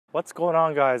What's going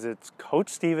on, guys? It's Coach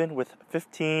Steven with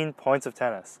 15 Points of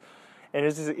Tennis. And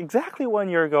this is exactly 1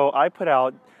 year ago I put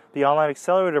out the Online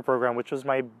Accelerator program, which was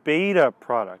my beta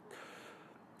product.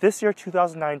 This year,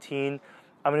 2019,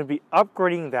 I'm going to be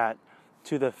upgrading that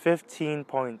to the 15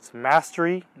 Points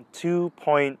Mastery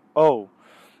 2.0.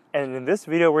 And in this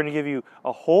video, we're going to give you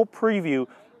a whole preview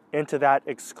into that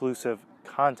exclusive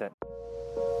content.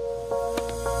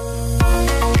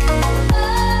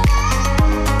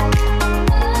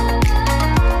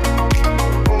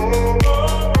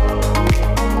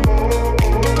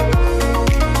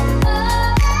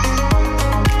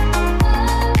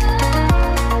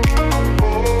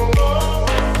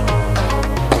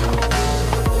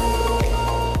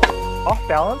 Off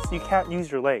balance, you can't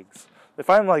use your legs. If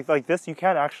I'm like this, you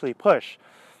can't actually push.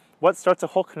 What starts a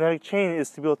whole kinetic chain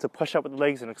is to be able to push up with the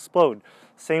legs and explode.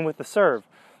 Same with the serve.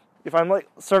 If I'm like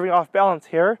serving off balance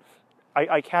here,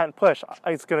 I can't push.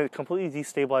 It's going to completely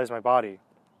destabilize my body.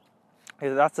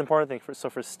 That's the important thing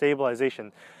for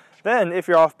stabilization. Then if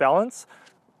you're off balance,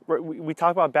 we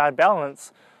talk about bad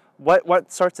balance.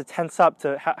 What starts to tense up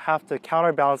to have to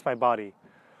counterbalance my body?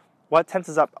 What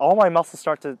tenses up? All my muscles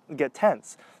start to get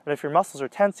tense. And if your muscles are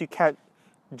tense, you can't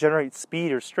generate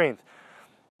speed or strength.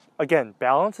 Again,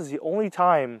 balance is the only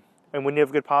time, and when you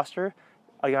have good posture,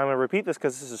 again, I'm going to repeat this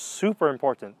because this is super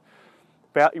important.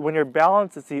 When you're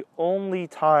balanced, it's the only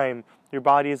time your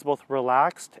body is both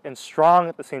relaxed and strong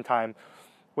at the same time.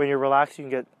 When you're relaxed, you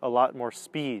can get a lot more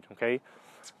speed, okay?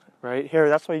 Right here,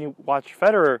 that's why you watch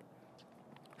Federer.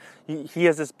 He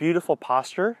has this beautiful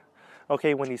posture.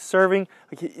 Okay, when he's serving,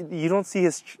 you don't see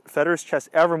Federer's chest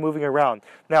ever moving around.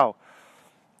 Now,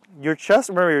 your chest,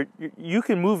 remember, you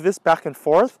can move this back and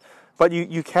forth, but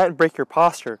you can't break your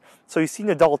posture. So you see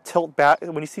Nadal tilt back.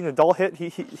 When you see Nadal hit,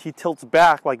 he tilts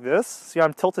back like this. See,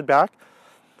 I'm tilted back,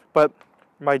 but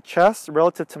my chest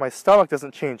relative to my stomach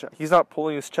doesn't change. He's not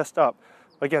pulling his chest up.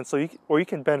 Again, so you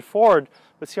can bend forward,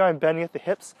 but see how I'm bending at the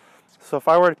hips? So if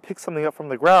I were to pick something up from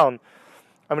the ground,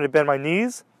 I'm going to bend my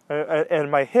knees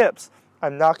and my hips.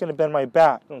 I'm not going to bend my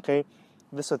back, okay?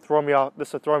 This would throw me off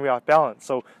balance.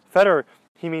 So Federer,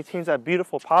 he maintains that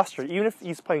beautiful posture. Even if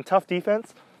he's playing tough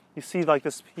defense, you see like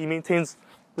this, he maintains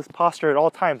this posture at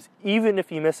all times. Even if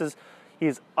he misses,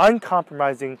 he's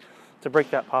uncompromising to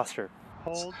break that posture.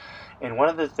 Hold. And one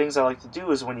of the things I like to do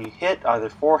is when you hit either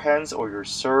forehands or your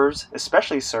serves,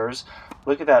 especially serves,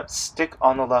 look at that stick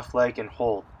on the left leg and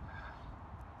hold.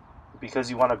 Because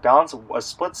you want to balance a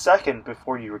split second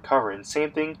before you recover. And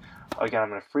same thing, again, I'm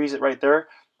going to freeze it right there.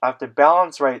 I have to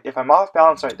balance right. If I'm off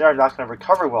balance right there, I'm not going to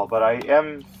recover well, but I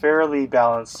am fairly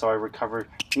balanced, so I recover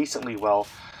decently well.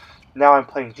 Now I'm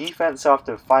playing defense, so I have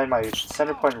to find my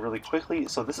center point really quickly.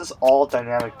 So this is all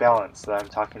dynamic balance that I'm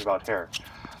talking about here.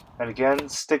 And again,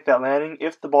 stick that landing.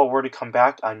 If the ball were to come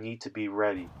back, I need to be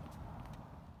ready.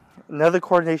 Another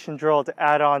coordination drill to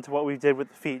add on to what we did with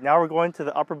the feet. Now we're going to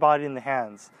the upper body and the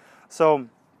hands. So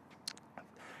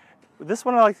this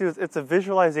one I like to do is it's a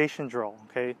visualization drill,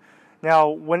 okay? Now,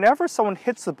 whenever someone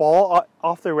hits the ball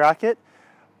off their racket,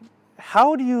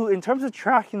 how do you, in terms of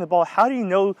tracking the ball, how do I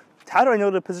know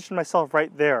to position myself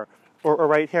right there or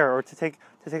right here, or to take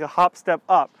a hop step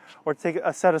up, or to take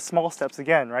a set of small steps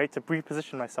again, right, to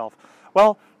reposition myself?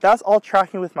 Well, that's all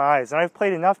tracking with my eyes. And I've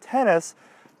played enough tennis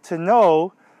to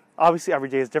know, obviously every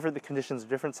day is different, the conditions are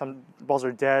different, some balls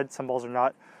are dead, some balls are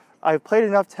not. I've played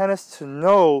enough tennis to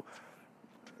know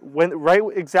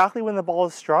exactly when the ball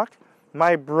is struck.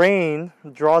 My brain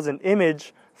draws an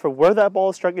image for where that ball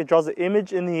is struck. It draws an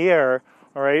image in the air,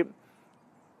 all right,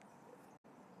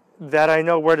 that I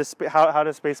know where to how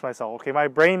to space myself. Okay, my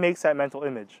brain makes that mental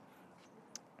image.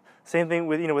 Same thing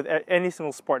with with any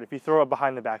single sport. If you throw a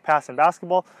behind the back pass in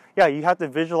basketball, yeah, you have to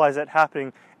visualize that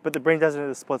happening, but the brain does it in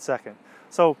a split second.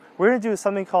 So we're going to do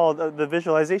something called the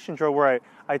visualization drill, where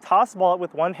I toss the ball up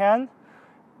with one hand,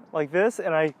 like this,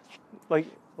 and I like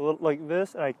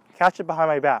this, and I catch it behind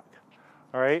my back.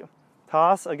 All right,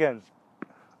 toss again.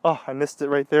 Oh, I missed it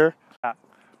right there.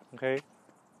 Okay,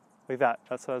 like that.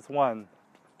 That's one.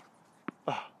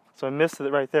 Oh, so I missed it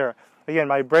right there. Again,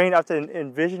 my brain, I have to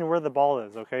envision where the ball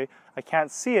is. Okay, I can't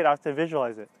see it. I have to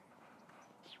visualize it.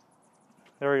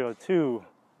 There we go. 2.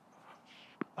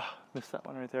 Oh, missed that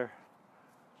one right there.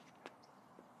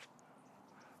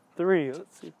 3,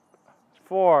 let's see,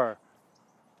 4,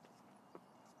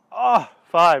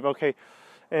 5, okay.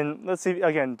 And let's see,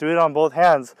 again, do it on both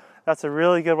hands. That's a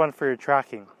really good one for your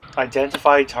tracking.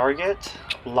 Identify target,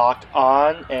 lock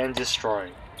on, and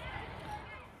destroy.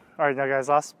 All right, now guys,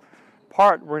 last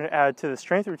part we're going to add to the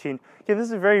strength routine. Okay, this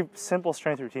is a very simple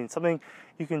strength routine, something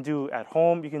you can do at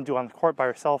home, you can do on the court by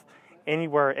yourself,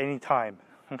 anywhere, anytime,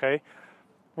 okay?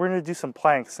 we're going to do some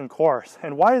planks and core.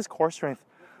 And why is core strength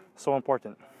so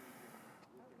important?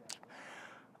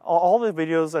 All the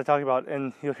videos I talk about,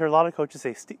 and you'll hear a lot of coaches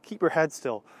say, keep your head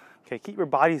still, okay, keep your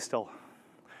body still,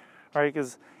 all right?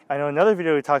 Because I know another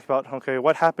video we talked about, okay,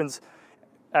 what happens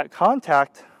at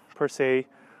contact, per se,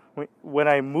 when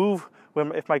I move,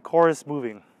 if my core is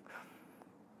moving.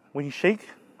 When you shake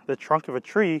the trunk of a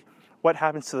tree, what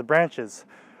happens to the branches,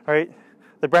 all right?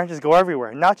 The branches go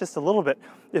everywhere, not just a little bit.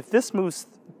 If this moves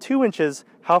 2 inches,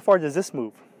 how far does this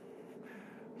move?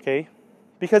 Okay,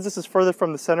 because this is further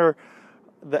from the center,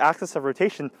 the axis of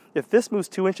rotation, if this moves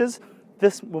 2 inches,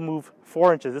 this will move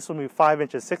 4 inches, this will move 5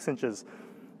 inches, 6 inches.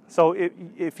 So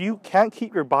if you can't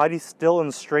keep your body still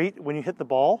and straight when you hit the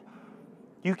ball,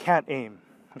 you can't aim,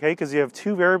 okay? Because you have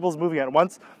 2 variables moving at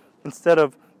once instead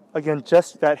of, again,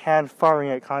 just that hand firing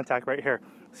at contact right here.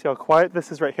 See how quiet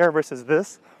this is right here versus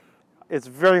this? It's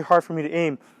very hard for me to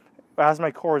aim as my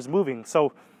core is moving.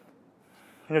 So,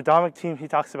 Dominic Thiem, he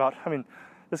talks about,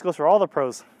 this goes for all the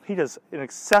pros. He does an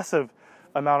excessive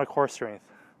amount of core strength,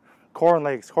 core and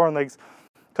legs,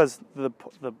 because the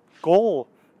goal,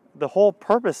 the whole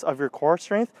purpose of your core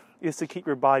strength is to keep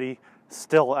your body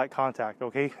still at contact,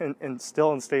 okay, and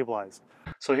still and stabilized.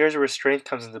 So here's where strength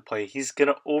comes into play. He's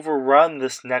gonna overrun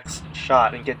this next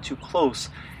shot and get too close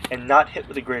and not hit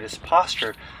with the greatest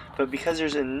posture, but because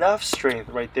there's enough strength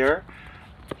right there,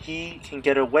 he can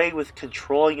get away with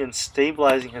controlling and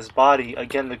stabilizing his body.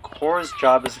 Again, the core's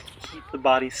job is to keep the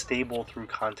body stable through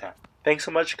contact. Thanks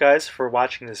so much, guys, for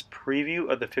watching this preview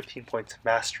of the 15 Points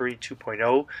Mastery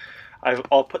 2.0.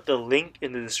 I'll put the link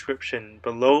in the description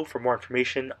below for more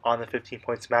information on the 15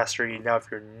 Points Mastery. Now, if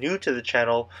you're new to the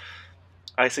channel,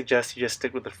 I suggest you just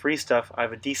stick with the free stuff. I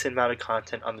have a decent amount of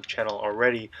content on the channel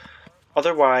already.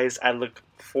 Otherwise, I look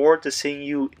forward to seeing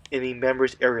you in the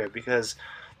members area because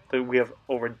we have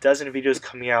over a dozen videos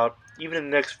coming out even in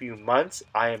the next few months.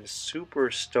 I am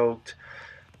super stoked.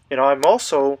 And I'm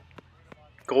also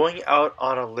going out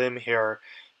on a limb here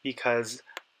because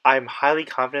I'm highly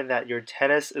confident that your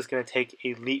tennis is going to take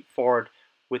a leap forward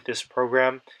with this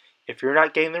program. If you're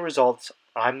not getting the results,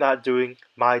 I'm not doing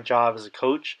my job as a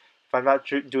coach. If I'm not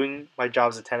doing my job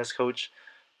as a tennis coach,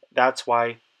 that's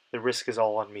why the risk is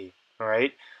all on me. All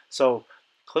right? So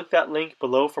click that link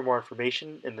below for more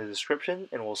information in the description,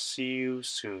 and we'll see you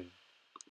soon.